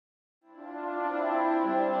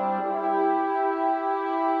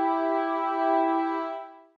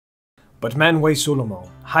But Manwë Súlimo,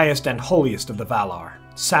 highest and holiest of the Valar,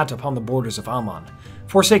 sat upon the borders of Aman,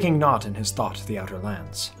 forsaking not in his thought the outer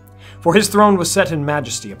lands. For his throne was set in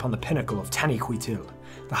majesty upon the pinnacle of Taniquetil,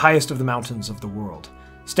 the highest of the mountains of the world.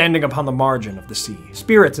 Standing upon the margin of the sea,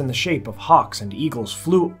 spirits in the shape of hawks and eagles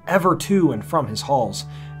flew ever to and from his halls,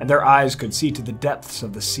 and their eyes could see to the depths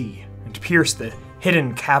of the sea, and pierce the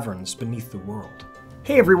hidden caverns beneath the world.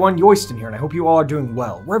 Hey everyone, Yoyston here, and I hope you all are doing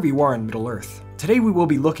well, wherever you are in Middle-earth. Today we will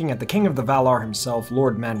be looking at the King of the Valar himself,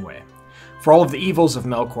 Lord Manwë. For all of the evils of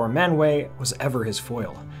Melkor, Manwë was ever his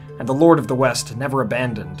foil, and the Lord of the West never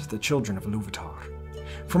abandoned the children of Ilúvatar.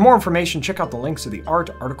 For more information, check out the links to the art,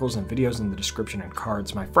 articles, and videos in the description and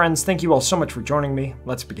cards. My friends, thank you all so much for joining me.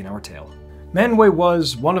 Let's begin our tale. Manwë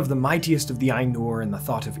was one of the mightiest of the Ainur in the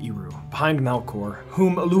thought of Eru, behind Melkor,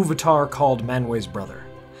 whom Ilúvatar called Manwë's brother.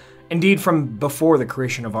 Indeed, from before the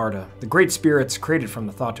creation of Arda, the great spirits created from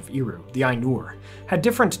the thought of Eru, the Ainur, had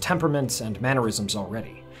different temperaments and mannerisms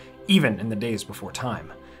already, even in the days before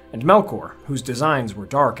time. And Melkor, whose designs were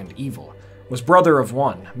dark and evil, was brother of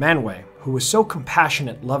one, Manwë, who was so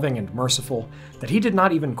compassionate, loving, and merciful that he did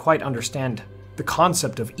not even quite understand the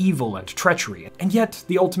concept of evil and treachery, and yet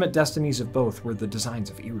the ultimate destinies of both were the designs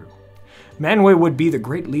of Eru. Manwë would be the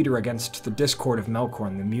great leader against the discord of Melkor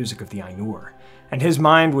and the music of the Ainur, and his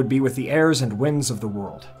mind would be with the airs and winds of the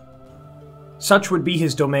world. Such would be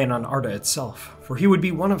his domain on Arda itself, for he would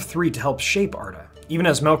be one of three to help shape Arda, even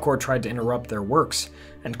as Melkor tried to interrupt their works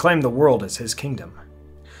and claim the world as his kingdom.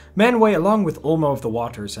 Manwë, along with Ulmo of the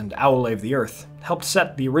waters and Aulë of the earth, helped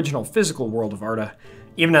set the original physical world of Arda,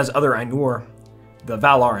 even as other Ainur, the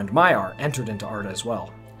Valar and Maiar, entered into Arda as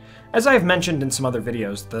well. As I have mentioned in some other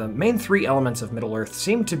videos, the main three elements of Middle-earth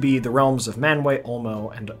seem to be the realms of Manwë,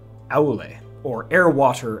 Ulmo, and Aulë, or air,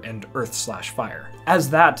 water, and earth/fire, as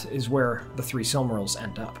that is where the three Silmarils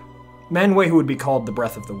end up. Manwë, who would be called the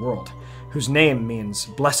Breath of the World, whose name means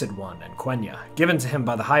Blessed One and Quenya, given to him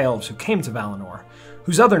by the High Elves who came to Valinor,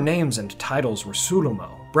 whose other names and titles were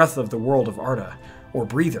Súlimo, Breath of the World of Arda, or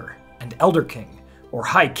Breather, and Elder King, or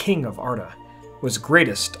High King of Arda, was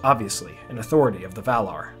greatest, obviously, in authority of the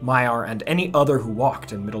Valar, Maiar, and any other who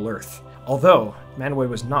walked in Middle-earth, although Manwë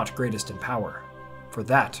was not greatest in power, for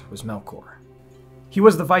that was Melkor. He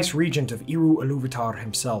was the vice-regent of Eru Ilúvatar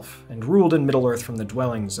himself, and ruled in Middle-earth from the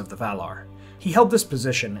dwellings of the Valar. He held this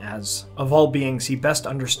position as, of all beings, he best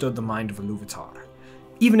understood the mind of Ilúvatar.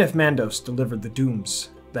 Even if Mandos delivered the dooms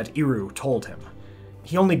that Eru told him,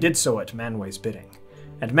 he only did so at Manwë's bidding,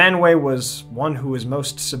 and Manwë was one who was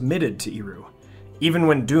most submitted to Eru, even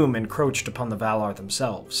when doom encroached upon the Valar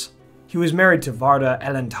themselves. He was married to Varda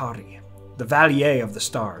Elentari, the Valier of the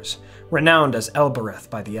Stars, renowned as Elbereth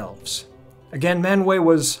by the Elves. Again, Manwë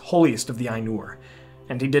was holiest of the Ainur,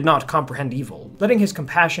 and he did not comprehend evil, letting his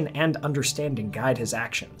compassion and understanding guide his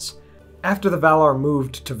actions. After the Valar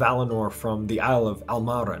moved to Valinor from the Isle of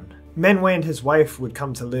Almaran, Manwë and his wife would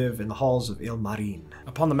come to live in the halls of Ilmarin,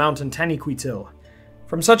 upon the mountain Taniquetil.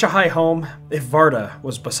 From such a high home, if Varda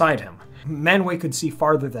was beside him, Manwë could see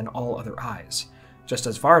farther than all other eyes, just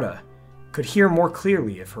as Varda could hear more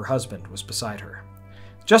clearly if her husband was beside her.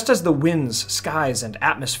 Just as the winds, skies, and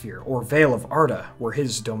atmosphere, or Vale of Arda, were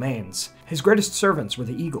his domains, his greatest servants were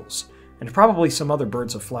the eagles, and probably some other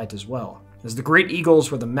birds of flight as well, as the great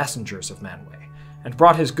eagles were the messengers of Manwë, and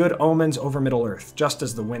brought his good omens over Middle-earth, just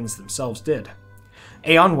as the winds themselves did.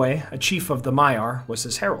 Eonwë, a chief of the Maiar, was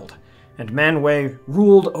his herald, and Manwë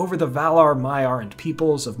ruled over the Valar, Maiar, and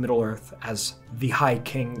peoples of Middle-earth as the High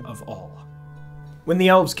King of all. When the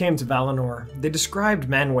elves came to Valinor, they described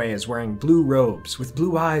Manwë as wearing blue robes, with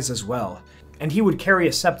blue eyes as well, and he would carry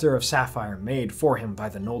a scepter of sapphire made for him by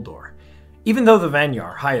the Noldor, even though the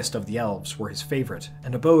Vanyar, highest of the elves, were his favorite,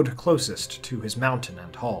 and abode closest to his mountain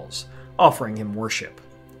and halls, offering him worship.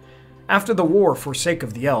 After the war for sake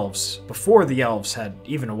of the elves, before the elves had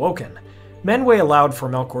even awoken, Manwë allowed for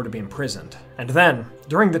Melkor to be imprisoned, and then,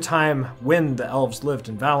 during the time when the elves lived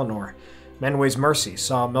in Valinor, Manwë's mercy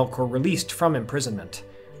saw Melkor released from imprisonment,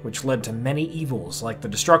 which led to many evils like the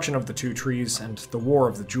destruction of the Two Trees and the War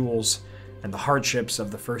of the Jewels, and the hardships of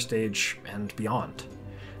the First Age and beyond.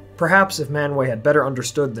 Perhaps if Manwë had better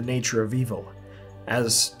understood the nature of evil,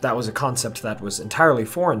 as that was a concept that was entirely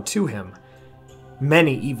foreign to him,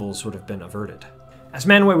 many evils would have been averted. As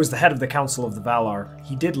Manwë was the head of the Council of the Valar,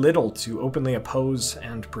 he did little to openly oppose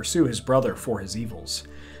and pursue his brother for his evils.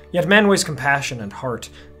 Yet Manwë's compassion and heart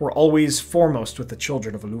were always foremost with the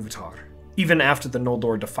children of Ilúvatar, even after the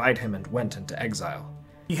Noldor defied him and went into exile.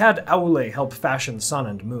 He had Aulë help fashion sun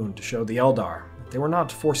and moon to show the Eldar that they were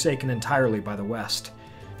not forsaken entirely by the West,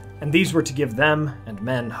 and these were to give them and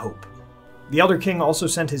men hope. The Elder King also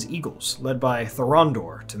sent his eagles, led by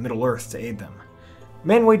Thorondor, to Middle-earth to aid them.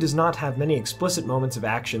 Manwë does not have many explicit moments of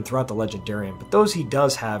action throughout the Legendarium, but those he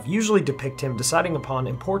does have usually depict him deciding upon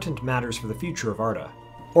important matters for the future of Arda,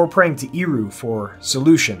 or praying to Eru for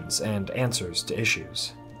solutions and answers to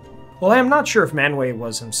issues. While I am not sure if Manwë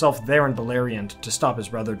was himself there in Beleriand to stop his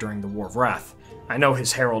brother during the War of Wrath, I know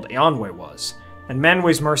his herald Eonwë was, and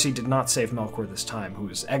Manwë's mercy did not save Melkor this time, who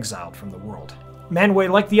was exiled from the world. Manwë,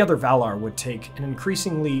 like the other Valar, would take an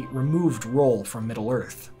increasingly removed role from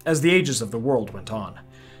Middle-earth, as the ages of the world went on.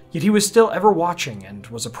 Yet he was still ever watching and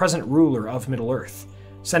was a present ruler of Middle-earth,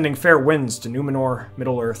 sending fair winds to Numenor,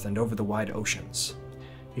 Middle-earth, and over the wide oceans.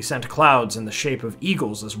 He sent clouds in the shape of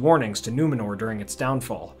eagles as warnings to Numenor during its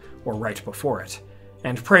downfall, or right before it,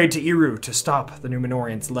 and prayed to Eru to stop the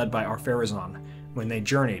Númenóreans led by Ar-Pharazôn when they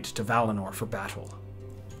journeyed to Valinor for battle.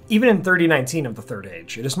 Even in 3019 of the Third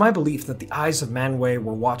Age, it is my belief that the eyes of Manwë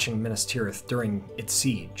were watching Minas Tirith during its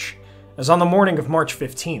siege, as on the morning of March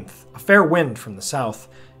 15th, a fair wind from the south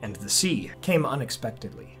and the sea came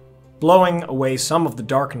unexpectedly, blowing away some of the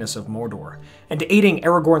darkness of Mordor, and aiding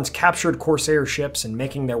Aragorn's captured Corsair ships in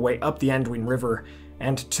making their way up the Anduin River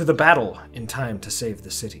and to the battle in time to save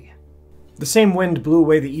the city. The same wind blew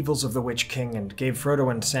away the evils of the Witch King and gave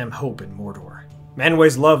Frodo and Sam hope in Mordor.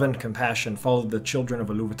 Manwë's love and compassion followed the children of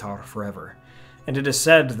Ilúvatar forever, and it is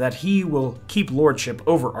said that he will keep lordship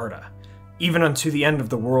over Arda, even unto the end of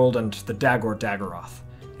the world and the Dagor Dagorath,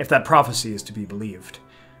 if that prophecy is to be believed,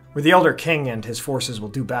 where the Elder King and his forces will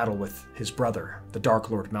do battle with his brother, the Dark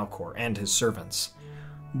Lord Melkor, and his servants.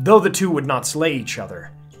 Though the two would not slay each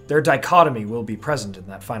other, their dichotomy will be present in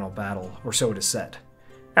that final battle, or so it is said.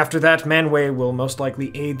 After that, Manwë will most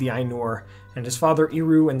likely aid the Ainur and his father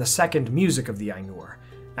Eru in the second music of the Ainur,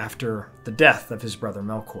 after the death of his brother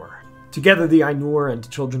Melkor. Together the Ainur and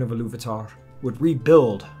children of Ilúvatar would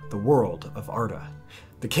rebuild the world of Arda,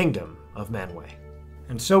 the kingdom of Manwë.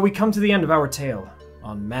 And so we come to the end of our tale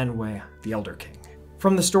on Manwë the Elder King.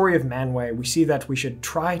 From the story of Manwë, we see that we should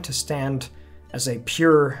try to stand as a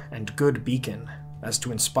pure and good beacon as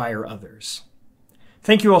to inspire others.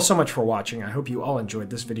 Thank you all so much for watching. I hope you all enjoyed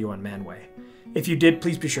this video on Manwë. If you did,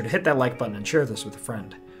 please be sure to hit that like button and share this with a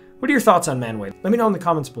friend. What are your thoughts on Manwë? Let me know in the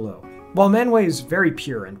comments below. While Manwë is very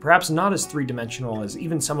pure and perhaps not as three-dimensional as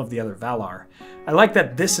even some of the other Valar, I like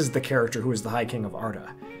that this is the character who is the High King of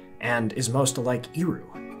Arda, and is most alike Eru,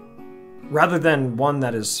 rather than one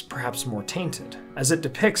that is perhaps more tainted, as it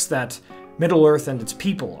depicts that Middle-earth and its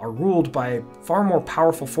people are ruled by a far more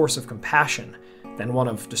powerful force of compassion than one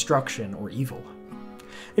of destruction or evil.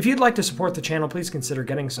 If you'd like to support the channel, please consider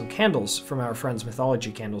getting some candles from our friends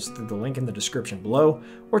Mythologie Candles through the link in the description below,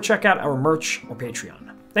 or check out our merch or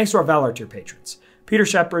Patreon. Thanks to our Valar tier patrons: Peter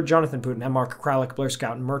Shepard, Jonathan Putin, M. Mark Kralik, Blair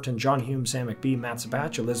Scouten, Merton, John Hume, Sam McBee, Matt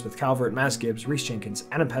Sabach, Elizabeth Calvert, Maz Gibbs, Reese Jenkins,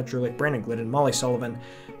 Adam Petrulik, Brandon Glidden, Molly Sullivan,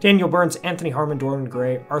 Daniel Burns, Anthony Harmon, Doran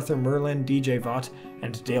Gray, Arthur Merlin, DJ Vaught,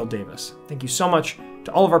 and Dale Davis. Thank you so much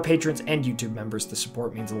to all of our patrons and YouTube members. The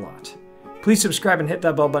support means a lot. Please subscribe and hit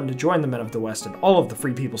that bell button to join the Men of the West and all of the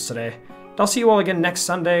Free Peoples today. And I'll see you all again next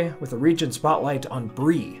Sunday with a region spotlight on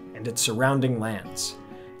Bree and its surrounding lands.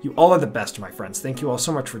 You all are the best, my friends. Thank you all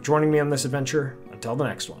so much for joining me on this adventure. Until the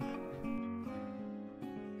next one.